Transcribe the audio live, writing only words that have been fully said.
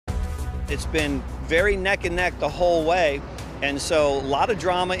It's been very neck and neck the whole way. And so a lot of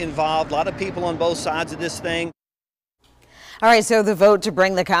drama involved, a lot of people on both sides of this thing. All right, so the vote to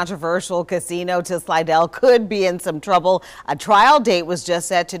bring the controversial casino to Slidell could be in some trouble. A trial date was just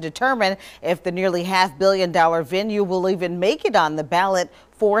set to determine if the nearly $500 million venue will even make it on the ballot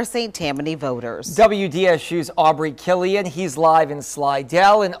for St. Tammany voters. WDSU's Aubrey Killian, he's live in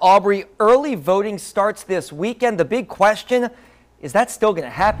Slidell. And Aubrey, early voting starts this weekend. The big question, is that still going to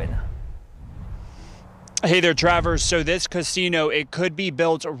happen? Hey there, Travers. So this casino, it could be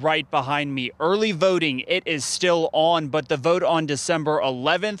built right behind me. Early voting, it is still on, but the vote on December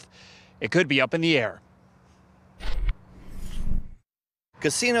 11th, it could be up in the air.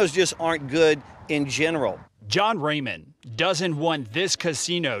 Casinos just aren't good in general. John Raymond doesn't want this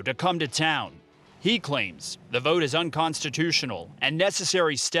casino to come to town. He claims the vote is unconstitutional and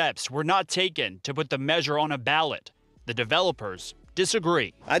necessary steps were not taken to put the measure on a ballot. The developers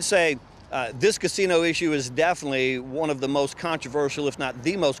disagree. I'd say this casino issue is definitely one of the most controversial, if not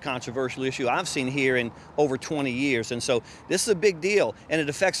the most controversial issue I've seen here in over 20 years. And so this is a big deal, and it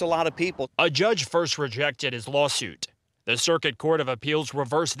affects a lot of people. A judge first rejected his lawsuit. The Circuit Court of Appeals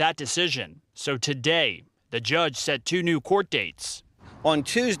reversed that decision. So today, the judge set 2 new court dates. On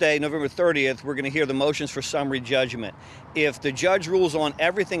Tuesday, November 30th, we're going to hear the motions for summary judgment. If the judge rules on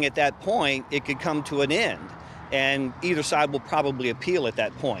everything at that point, it could come to an end, and either side will probably appeal at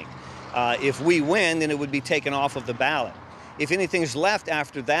that point. If we win, then it would be taken off of the ballot. If anything's left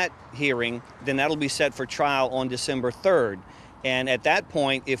after that hearing, then that'll be set for trial on December 3rd. And at that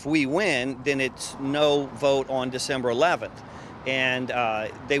point, if we win, then it's no vote on December 11th. And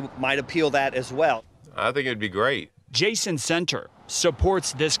they might appeal that as well. I think it'd be great. Jason Center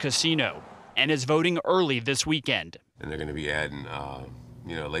supports this casino and is voting early this weekend. And they're going to be adding,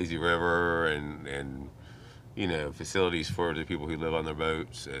 lazy river and facilities for the people who live on their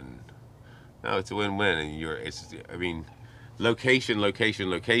boats. And no, it's a win-win. And location.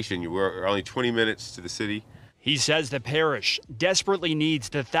 We're only 20 minutes to the city. He says the parish desperately needs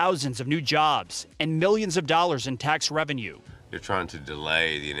the thousands of new jobs and millions of dollars in tax revenue. They're trying to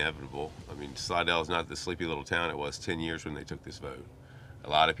delay the inevitable. Slidell is not the sleepy little town it was 10 years when they took this vote. A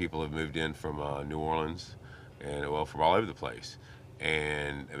lot of people have moved in from New Orleans and, from all over the place.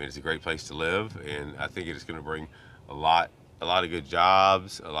 And it's a great place to live, and I think it's going to bring a lot of good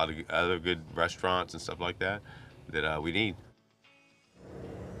jobs, a lot of other good restaurants and stuff like that we need.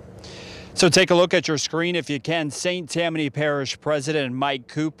 So take a look at your screen if you can. St. Tammany Parish President Mike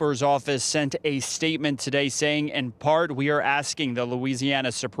Cooper's office sent a statement today saying, in part, we are asking the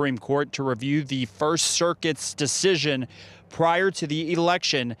Louisiana Supreme Court to review the First Circuit's decision prior to the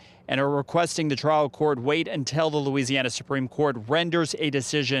election and are requesting the trial court wait until the Louisiana Supreme Court renders a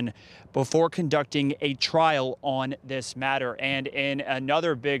decision before conducting a trial on this matter. And in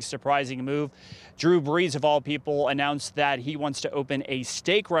another big surprising move, Drew Brees, of all people, announced that he wants to open a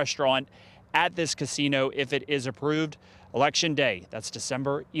steak restaurant at this casino if it is approved. Election day, that's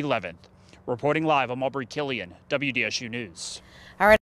December 11th. Reporting live, I'm Aubrey Killian, WDSU News. All right.